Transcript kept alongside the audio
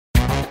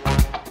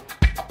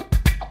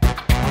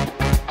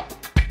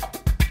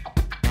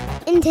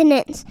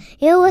Internets,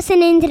 you're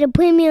listening to the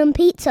Premium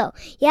Pizza.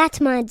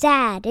 That's my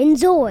dad.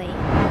 Enjoy.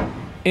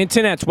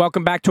 Internets,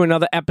 welcome back to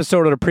another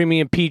episode of the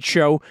Premium Pete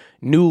Show.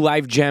 New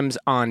life gems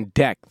on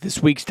deck.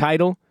 This week's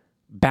title,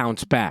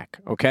 Bounce Back,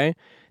 okay?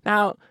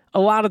 Now, a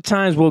lot of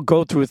times we'll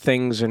go through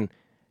things and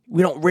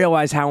we don't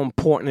realize how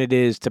important it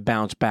is to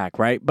bounce back,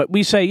 right? But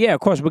we say, yeah, of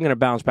course we're going to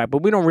bounce back,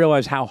 but we don't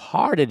realize how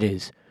hard it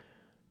is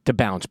to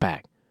bounce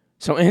back.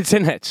 So,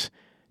 Internets,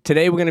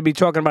 today we're going to be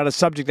talking about a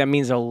subject that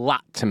means a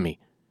lot to me.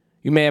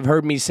 You may have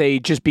heard me say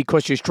just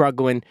because you're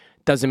struggling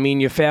doesn't mean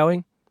you're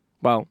failing.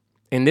 Well,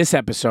 in this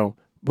episode,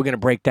 we're going to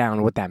break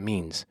down what that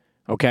means,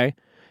 okay?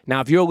 Now,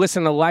 if you're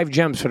listening to Life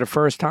Gems for the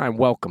first time,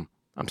 welcome.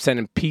 I'm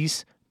sending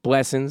peace,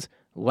 blessings,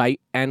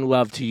 light, and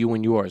love to you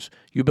and yours.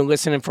 You've been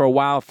listening for a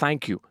while.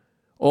 Thank you.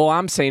 All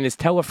I'm saying is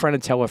tell a friend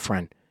and tell a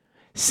friend.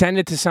 Send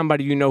it to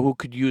somebody you know who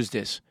could use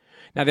this.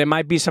 Now, there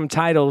might be some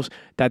titles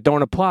that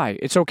don't apply.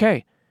 It's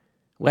okay.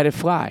 Let it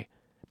fly.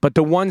 But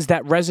the ones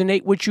that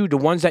resonate with you, the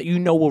ones that you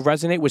know will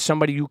resonate with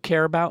somebody you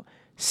care about,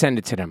 send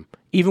it to them.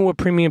 Even with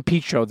Premium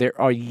Pete Show, there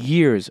are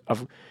years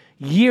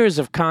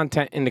of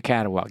content in the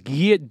catalog.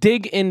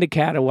 Dig in the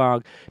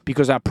catalog,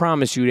 because I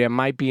promise you there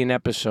might be an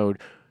episode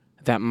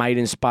that might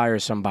inspire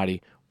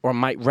somebody or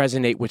might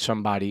resonate with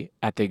somebody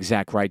at the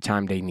exact right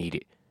time they need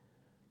it.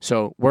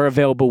 So we're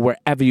available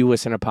wherever you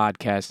listen to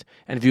podcasts.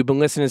 And if you've been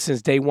listening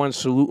since day one,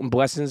 salute and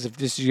blessings. If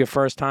this is your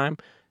first time,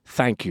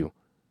 thank you.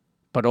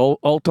 But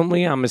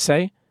ultimately, I'm going to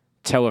say,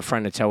 tell a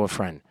friend to tell a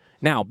friend.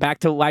 Now, back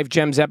to Life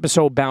Gems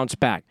episode, Bounce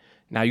Back.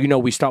 Now, you know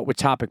we start with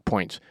topic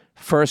points.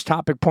 First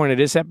topic point of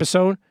this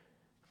episode,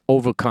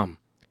 overcome.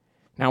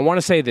 Now, I want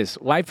to say this.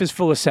 Life is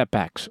full of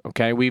setbacks,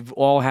 okay? We've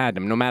all had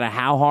them. No matter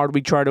how hard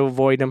we try to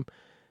avoid them,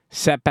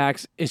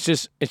 setbacks, it's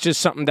just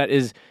something that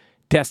is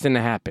destined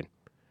to happen.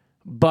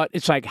 But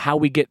it's like how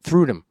we get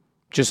through them.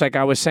 Just like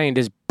I was saying,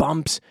 there's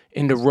bumps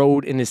in the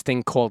road in this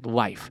thing called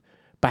life.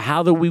 But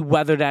how do we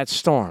weather that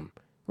storm,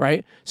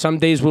 right? Some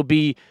days will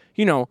be,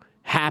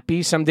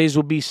 happy. Some days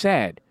will be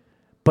sad.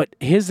 But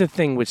here's the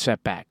thing with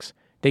setbacks.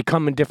 They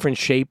come in different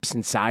shapes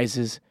and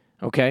sizes,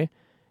 okay?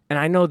 And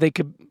I know they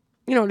could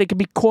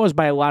be caused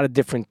by a lot of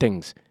different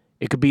things.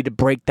 It could be the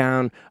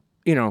breakdown,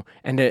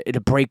 and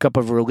the breakup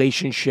of a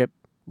relationship,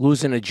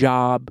 losing a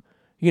job,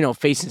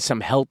 facing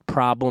some health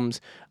problems,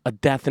 a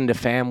death in the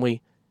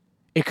family.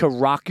 It could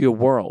rock your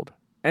world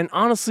and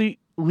honestly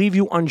leave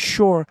you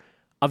unsure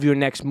of your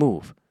next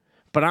move.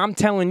 But I'm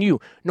telling you,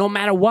 no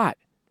matter what,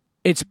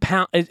 it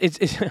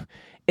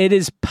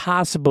is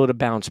possible to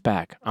bounce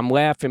back. I'm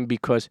laughing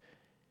because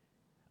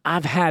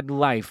I've had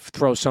life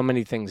throw so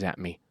many things at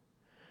me.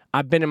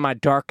 I've been in my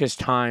darkest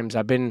times.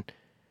 I've been,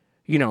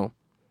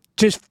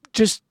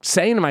 just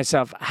saying to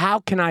myself, how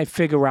can I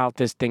figure out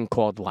this thing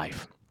called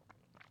life?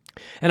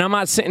 And I'm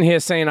not sitting here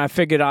saying I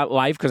figured out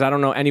life, because I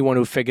don't know anyone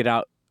who figured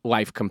out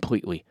life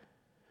completely.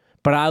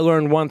 But I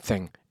learned one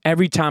thing.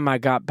 Every time I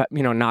got,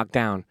 knocked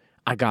down,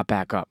 I got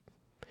back up.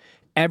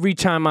 Every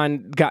time I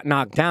got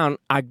knocked down,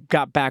 I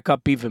got back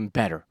up even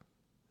better.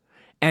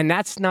 And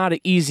that's not an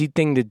easy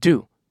thing to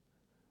do.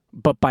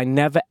 But by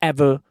never,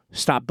 ever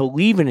stop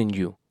believing in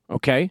you,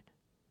 okay?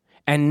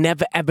 And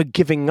never, ever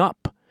giving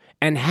up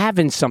and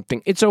having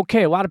something. It's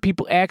okay. A lot of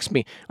people ask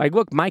me, like,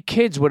 look, my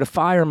kids were the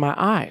fire in my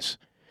eyes.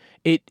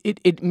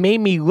 It made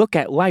me look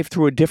at life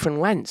through a different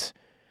lens.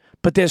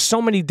 But there's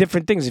so many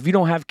different things. If you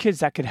don't have kids,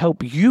 that could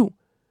help you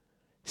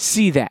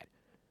see that.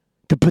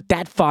 To put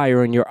that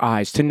fire in your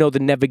eyes, to know to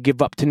never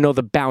give up, to know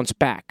to bounce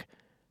back,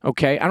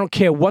 okay? I don't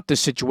care what the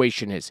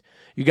situation is.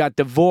 You got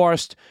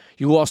divorced,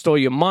 you lost all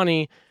your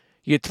money,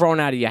 you're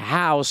thrown out of your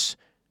house,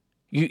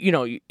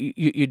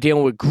 you're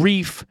dealing with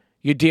grief,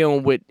 you're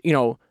dealing with,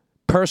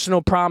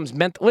 personal problems.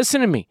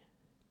 Listen to me.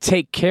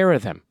 Take care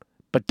of them,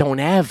 but don't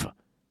ever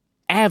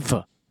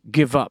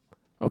give up,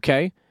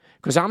 okay?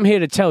 Because I'm here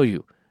to tell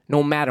you,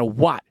 no matter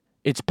what,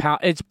 it's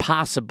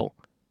possible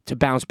to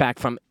bounce back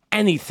from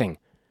anything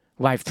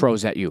life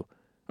throws at you,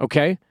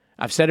 okay?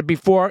 I've said it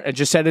before, I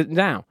just said it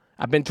now.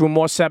 I've been through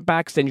more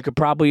setbacks than you could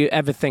probably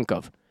ever think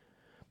of.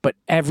 But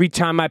every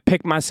time I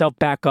picked myself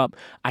back up,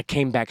 I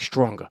came back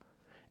stronger.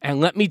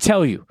 And let me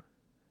tell you,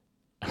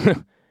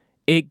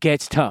 it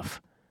gets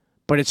tough.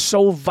 But it's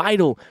so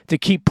vital to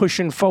keep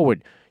pushing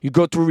forward. You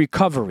go through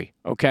recovery,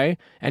 okay?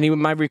 And even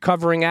my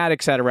recovering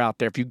addicts that are out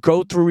there, if you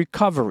go through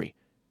recovery,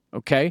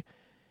 okay,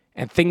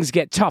 and things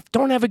get tough,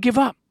 don't ever give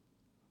up.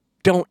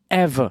 Don't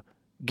ever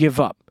give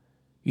up.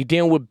 You're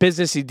dealing with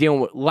business, you're dealing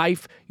with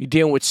life, you're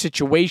dealing with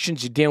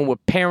situations, you're dealing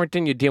with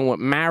parenting, you're dealing with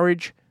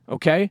marriage,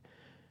 okay?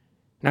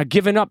 Now,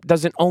 giving up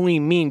doesn't only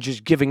mean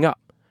just giving up,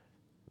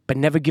 but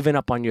never giving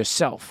up on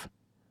yourself.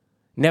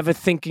 Never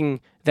thinking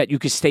that you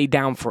could stay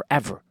down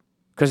forever,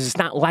 because it's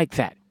not like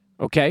that,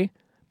 okay?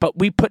 But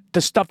we put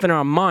the stuff in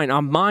our mind.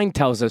 Our mind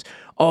tells us,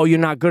 oh, you're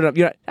not good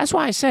enough. That's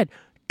why I said,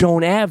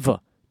 don't ever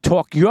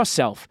talk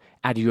yourself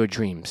out of your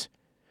dreams.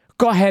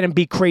 Go ahead and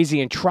be crazy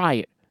and try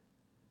it.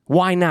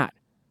 Why not?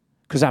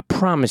 Because I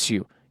promise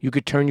you, you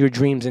could turn your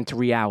dreams into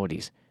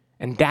realities.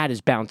 And that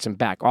is bouncing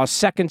back. Our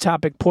second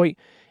topic point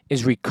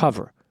is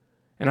recover.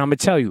 And I'm going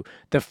to tell you,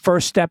 the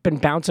first step in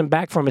bouncing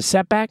back from a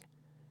setback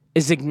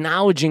is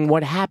acknowledging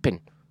what happened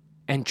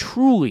and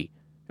truly,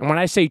 and when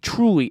I say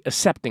truly,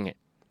 accepting it.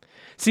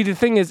 See, the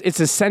thing is,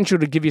 it's essential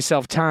to give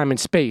yourself time and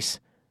space.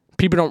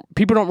 People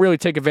don't really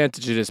take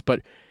advantage of this,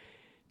 but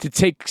to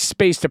take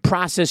space to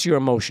process your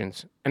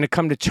emotions and to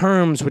come to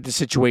terms with the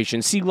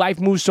situation. See,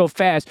 life moves so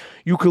fast,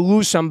 you could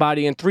lose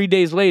somebody, and 3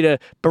 days later,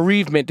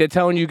 bereavement, they're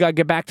telling you got to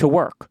get back to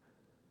work.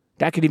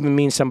 That could even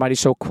mean somebody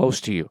so close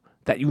to you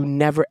that you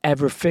never,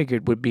 ever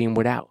figured would be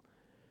without.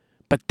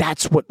 But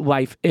that's what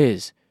life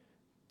is.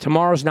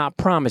 Tomorrow's not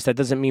promised. That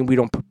doesn't mean we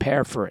don't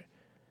prepare for it.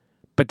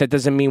 But that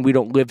doesn't mean we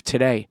don't live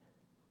today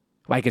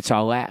like it's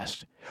our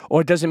last. Or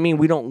it doesn't mean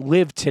we don't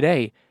live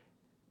today,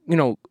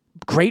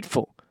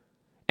 grateful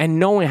and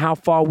knowing how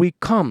far we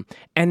come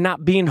and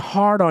not being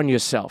hard on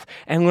yourself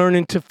and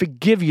learning to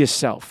forgive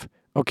yourself,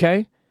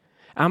 okay?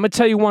 I'm going to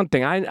tell you one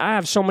thing. I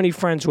have so many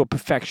friends who are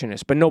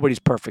perfectionists, but nobody's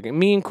perfect,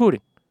 me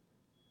including.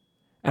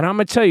 And I'm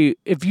going to tell you,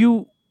 if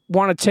you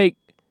want to take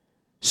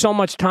so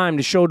much time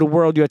to show the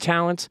world your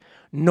talents,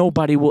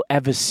 nobody will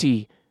ever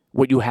see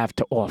what you have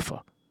to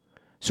offer.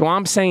 So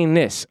I'm saying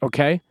this,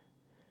 okay?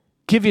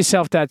 Give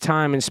yourself that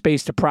time and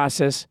space to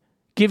process.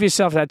 Give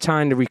yourself that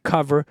time to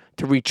recover,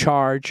 to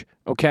recharge,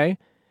 okay?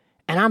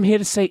 And I'm here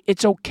to say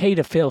it's okay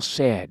to feel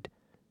sad.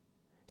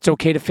 It's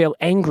okay to feel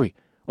angry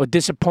or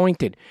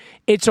disappointed.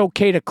 It's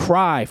okay to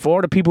cry. For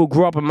all the people who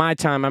grew up in my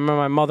time, I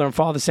remember my mother and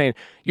father saying,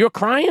 "You're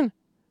crying?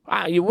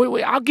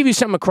 I'll give you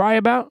something to cry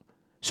about."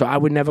 So I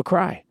would never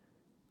cry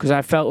because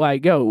I felt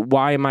like,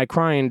 why am I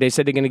crying? They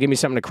said they're going to give me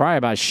something to cry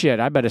about. Shit,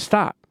 I better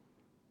stop.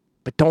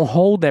 But don't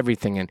hold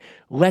everything in.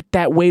 Let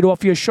that weight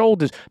off your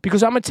shoulders.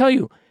 Because I'm going to tell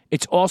you,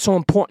 it's also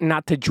important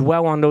not to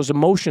dwell on those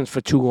emotions for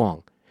too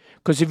long.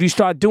 Because if you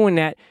start doing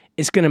that,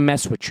 it's going to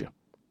mess with you.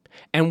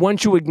 And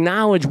once you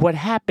acknowledge what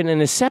happened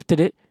and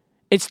accepted it,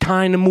 it's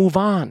time to move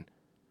on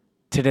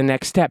to the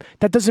next step.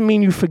 That doesn't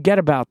mean you forget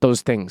about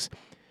those things.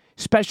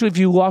 Especially if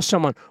you lost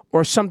someone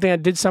or something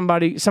that did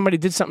somebody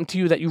did something to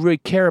you that you really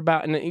care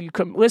about. And you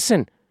could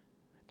listen.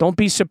 Don't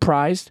be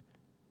surprised.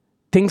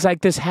 Things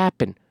like this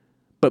happen.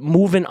 But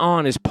moving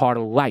on is part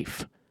of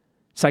life.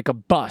 It's like a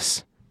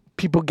bus.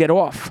 People get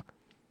off.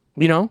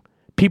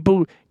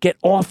 People get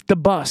off the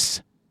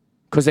bus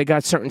because they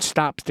got certain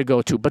stops to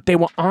go to. But they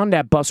were on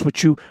that bus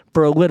with you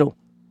for a little,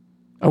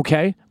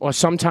 okay? Or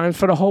sometimes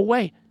for the whole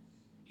way.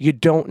 You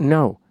don't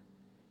know.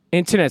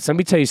 Internets, let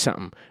me tell you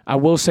something. I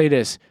will say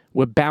this.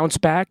 With Bounce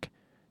Back,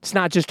 it's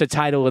not just the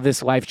title of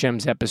this Life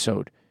Gems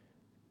episode.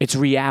 It's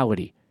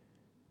reality.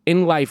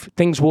 In life,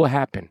 things will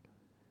happen.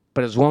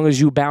 But as long as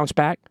you bounce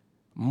back,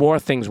 more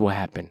things will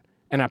happen.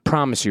 And I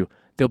promise you,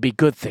 there'll be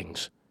good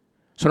things.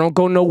 So don't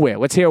go nowhere.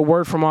 Let's hear a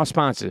word from our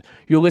sponsor.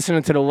 You're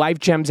listening to the Life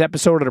Gems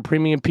episode of the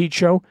Premium Pete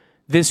Show.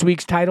 This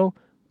week's title,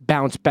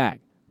 Bounce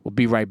Back. We'll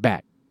be right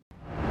back.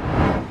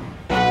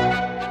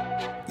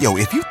 Yo,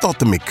 if you thought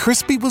the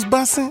McCrispy was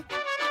bussin',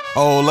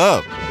 hold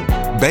up.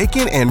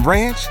 Bacon and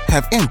Ranch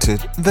have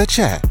entered the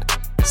chat.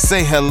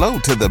 Say hello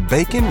to the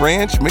Bacon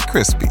Ranch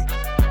McCrispy.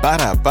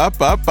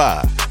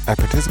 Ba-da-ba-ba-ba. At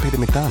participating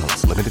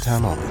McDonald's, limited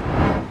time only.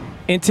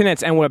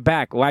 Internets, and we're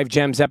back. Life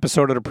Gems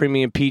episode of the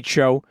Premium Pete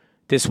Show.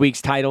 This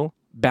week's title,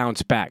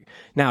 Bounce Back.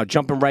 Now,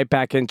 jumping right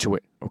back into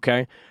it,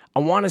 okay? I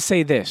want to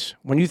say this.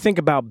 When you think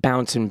about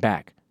bouncing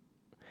back,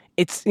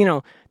 it's,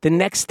 the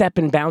next step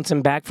in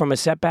bouncing back from a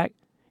setback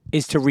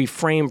is to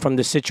reframe from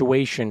the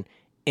situation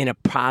in a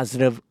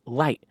positive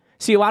light.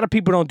 See, a lot of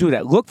people don't do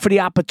that. Look for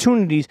the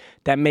opportunities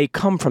that may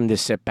come from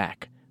this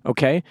setback,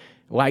 okay?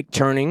 Like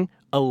turning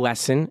a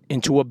lesson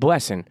into a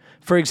blessing.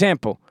 For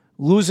example,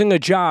 losing a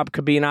job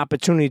could be an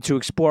opportunity to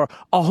explore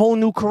a whole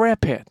new career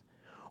path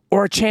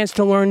or a chance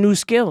to learn new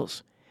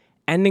skills.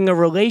 Ending a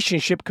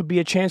relationship could be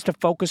a chance to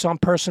focus on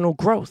personal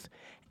growth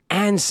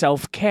and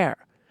self-care.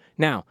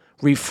 Now,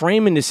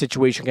 reframing the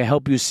situation can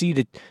help you see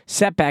the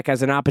setback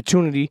as an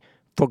opportunity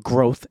for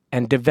growth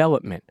and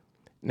development.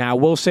 Now, I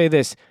will say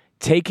this.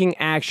 Taking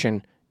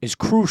action is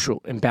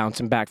crucial in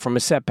bouncing back from a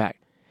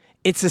setback.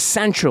 It's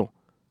essential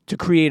to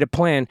create a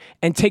plan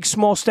and take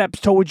small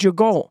steps towards your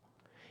goal.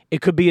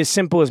 It could be as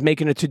simple as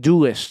making a to-do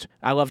list.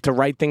 I love to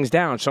write things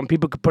down. Some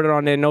people could put it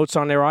on their notes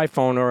on their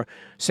iPhone or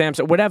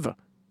Samsung, whatever.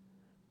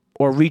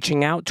 Or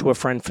reaching out to a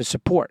friend for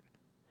support.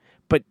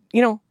 But,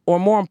 or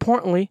more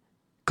importantly,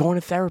 going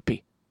to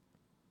therapy.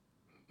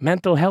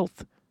 Mental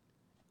health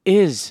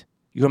is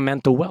your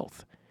mental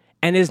wealth.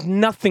 And there's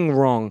nothing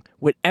wrong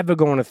with ever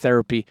going to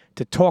therapy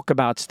to talk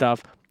about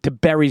stuff, to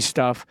bury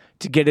stuff,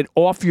 to get it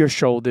off your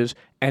shoulders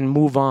and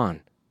move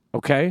on.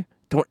 Okay?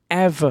 Don't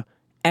ever,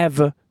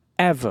 ever,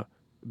 ever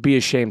be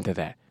ashamed of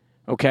that.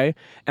 Okay?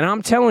 And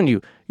I'm telling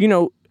you,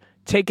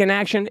 taking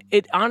action,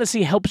 it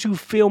honestly helps you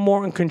feel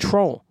more in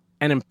control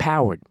and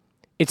empowered.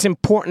 It's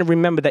important to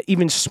remember that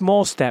even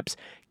small steps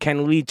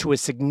can lead to a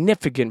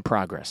significant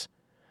progress.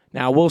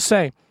 Now, I will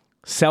say,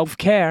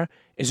 self-care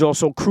is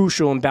also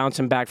crucial in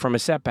bouncing back from a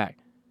setback.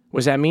 What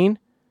does that mean?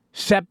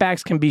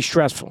 Setbacks can be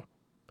stressful,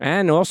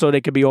 and also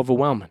they can be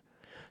overwhelming.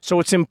 So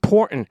it's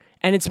important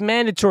and it's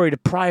mandatory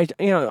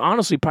to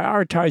honestly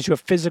prioritize your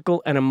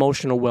physical and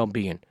emotional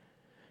well-being.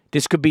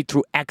 This could be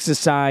through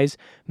exercise,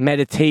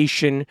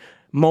 meditation,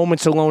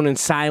 moments alone in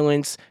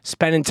silence,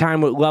 spending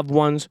time with loved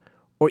ones,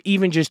 or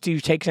even just you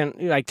taking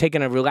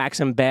a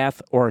relaxing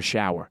bath or a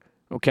shower,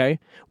 okay?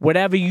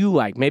 Whatever you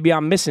like. Maybe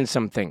I'm missing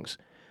some things.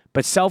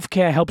 But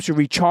self-care helps you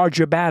recharge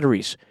your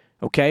batteries,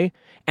 okay?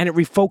 And it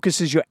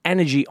refocuses your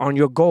energy on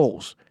your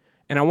goals.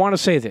 And I want to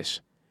say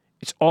this.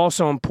 It's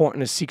also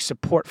important to seek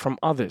support from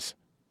others,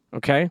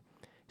 okay?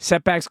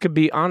 Setbacks could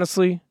be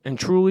honestly and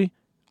truly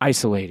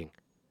isolating.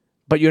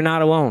 But you're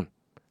not alone.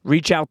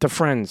 Reach out to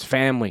friends,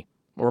 family,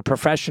 or a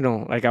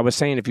professional, like I was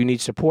saying, if you need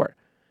support.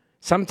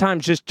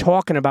 Sometimes just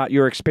talking about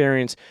your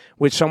experience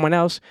with someone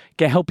else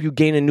can help you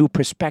gain a new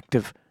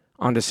perspective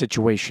on the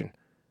situation.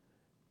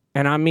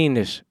 And I mean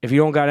this. If you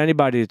don't got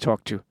anybody to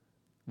talk to,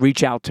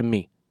 reach out to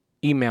me.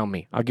 Email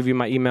me. I'll give you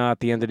my email at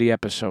the end of the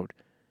episode.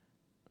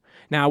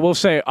 Now, I will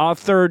say our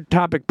third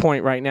topic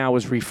point right now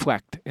is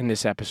reflect in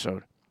this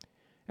episode.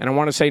 And I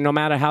want to say no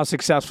matter how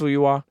successful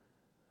you are,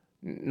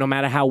 no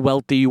matter how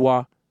wealthy you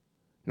are,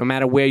 no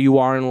matter where you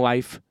are in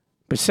life,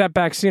 but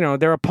setbacks,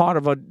 they're a part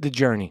of the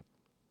journey.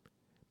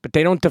 But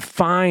they don't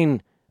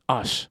define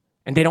us,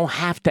 and they don't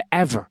have to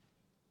ever.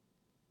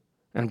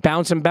 And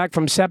bouncing back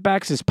from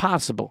setbacks is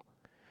possible,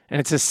 and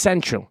it's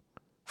essential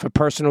for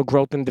personal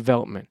growth and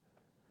development.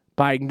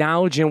 By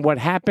acknowledging what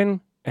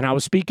happened, and I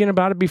was speaking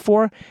about it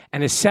before,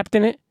 and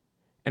accepting it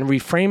and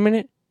reframing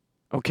it,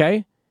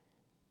 okay?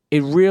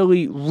 It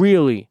really,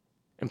 really,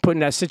 and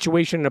putting that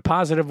situation in a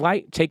positive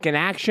light, taking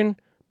action,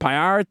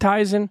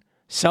 prioritizing,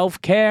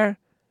 self-care,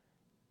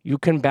 you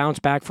can bounce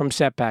back from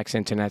setbacks,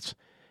 internets,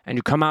 and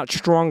you come out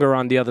stronger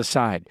on the other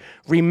side.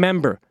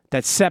 Remember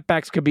that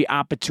setbacks could be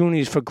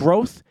opportunities for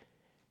growth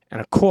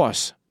and, of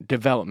course,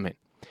 development.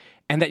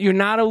 And that you're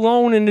not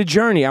alone in the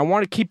journey. I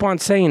want to keep on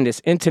saying this,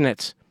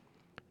 internets.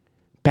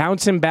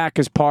 Bouncing back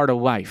is part of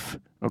life,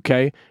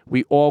 okay?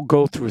 We all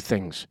go through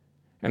things.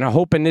 And I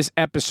hope in this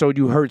episode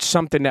you heard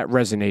something that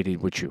resonated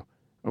with you,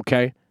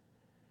 okay?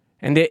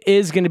 And there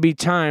is going to be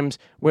times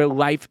where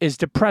life is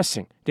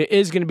depressing. There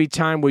is going to be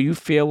time where you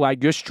feel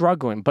like you're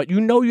struggling, but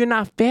you're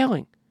not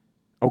failing,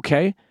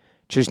 okay?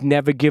 Just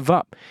never give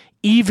up,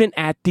 even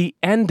at the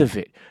end of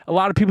it. A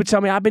lot of people tell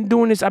me, I've been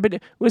doing this.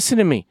 Listen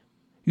to me.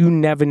 You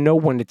never know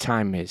when the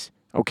time is,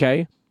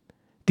 okay?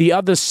 The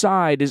other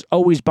side is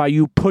always by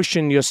you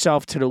pushing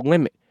yourself to the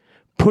limit,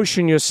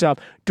 pushing yourself,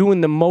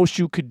 doing the most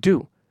you could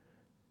do,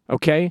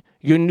 okay?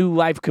 Your new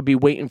life could be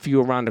waiting for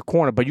you around the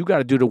corner, but you got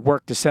to do the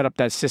work to set up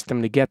that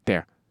system to get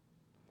there.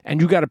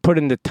 And you got to put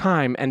in the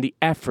time and the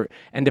effort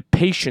and the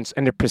patience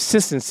and the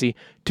persistency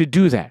to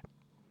do that.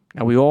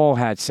 Now, we all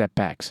had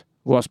setbacks,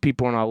 lost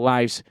people in our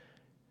lives,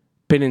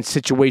 been in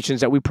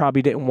situations that we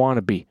probably didn't want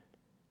to be.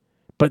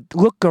 But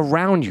look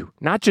around you,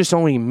 not just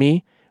only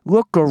me.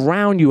 Look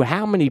around you.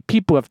 How many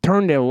people have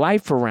turned their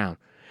life around?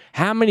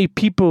 How many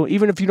people,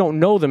 even if you don't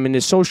know them in the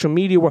social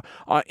media world,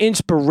 are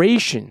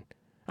inspiration?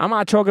 I'm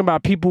not talking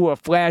about people who are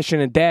flashing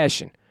and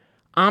dashing.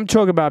 I'm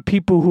talking about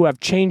people who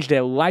have changed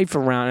their life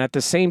around and at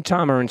the same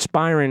time are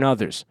inspiring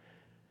others.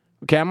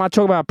 Okay, I'm not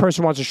talking about a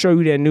person who wants to show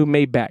you their new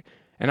Maybach.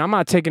 And I'm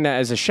not taking that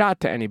as a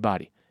shot to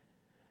anybody.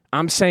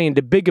 I'm saying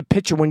the bigger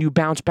picture when you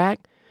bounce back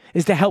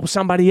is to help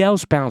somebody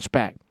else bounce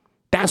back.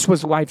 That's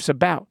what life's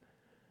about.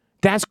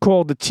 That's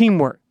called the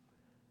teamwork.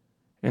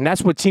 And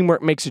that's what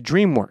teamwork makes a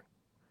dream work.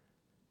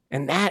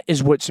 And that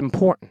is what's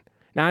important.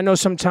 Now, I know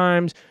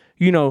sometimes,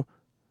 a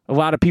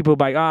lot of people are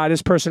like,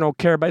 this person don't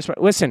care about this.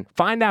 Listen,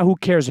 find out who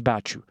cares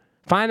about you.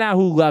 Find out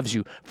who loves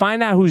you.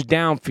 Find out who's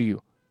down for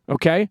you,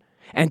 okay?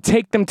 And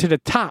take them to the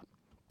top.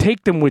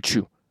 Take them with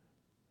you.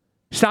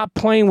 Stop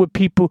playing with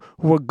people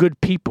who are good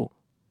people.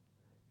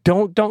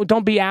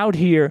 Don't be out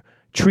here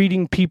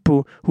treating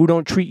people who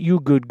don't treat you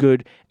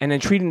good, and then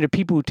treating the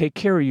people who take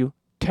care of you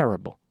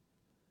terrible.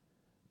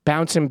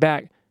 Bouncing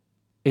back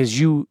is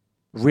you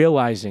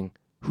realizing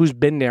who's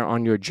been there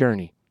on your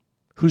journey,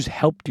 who's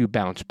helped you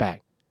bounce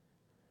back.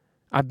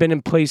 I've been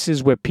in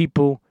places where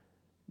people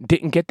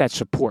didn't get that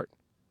support,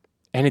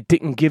 and it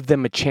didn't give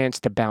them a chance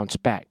to bounce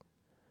back.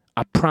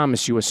 I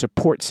promise you a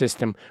support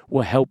system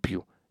will help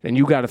you. Then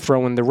you got to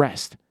throw in the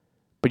rest,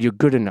 but you're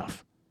good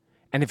enough.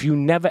 And if you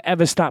never,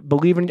 ever stop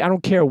believing, I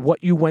don't care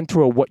what you went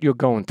through or what you're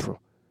going through,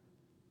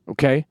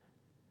 okay?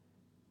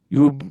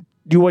 You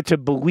are to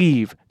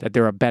believe that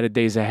there are better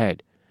days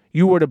ahead.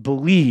 You are to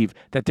believe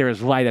that there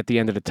is light at the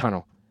end of the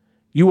tunnel.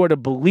 You are to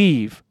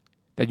believe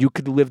that you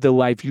could live the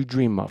life you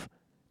dream of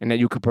and that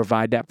you could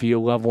provide that for your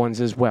loved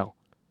ones as well.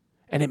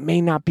 And it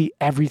may not be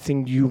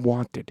everything you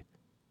wanted,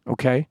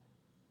 okay?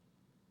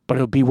 But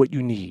it'll be what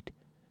you need.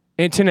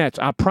 Internets,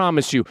 I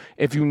promise you,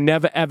 if you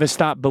never, ever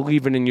stop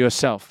believing in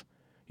yourself,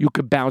 you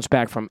could bounce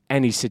back from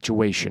any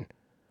situation.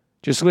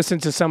 Just listen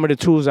to some of the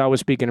tools I was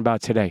speaking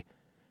about today.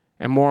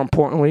 And more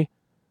importantly,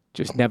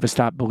 just never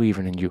stop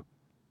believing in you.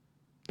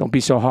 Don't be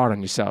so hard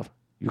on yourself.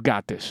 You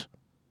got this.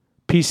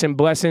 Peace and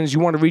blessings. You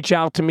want to reach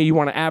out to me, you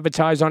want to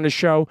advertise on the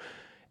show,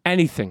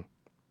 anything.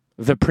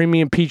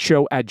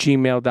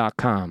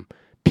 ThePremiumPeteShow@gmail.com.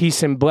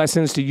 Peace and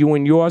blessings to you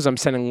and yours. I'm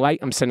sending light.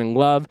 I'm sending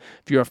love.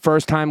 If you're a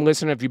first-time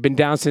listener, if you've been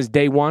down since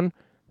day one,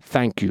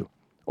 thank you.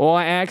 All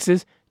I ask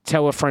is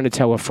tell a friend to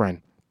tell a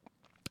friend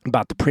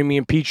about the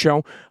Premium Pete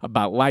Show,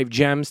 about Life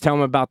Gems. Tell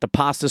them about the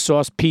pasta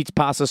sauce,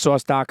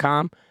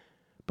 PetesPastaSauce.com.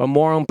 But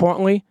more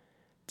importantly,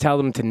 tell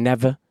them to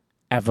never,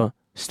 ever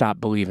stop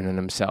believing in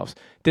themselves.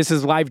 This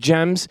is Life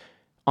Gems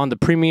on the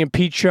Premium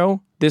Pete Show.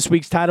 This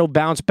week's title,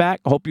 Bounce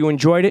Back. I hope you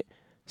enjoyed it.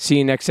 See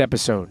you next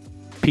episode.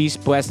 Peace,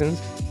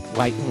 blessings,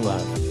 light, and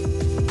love.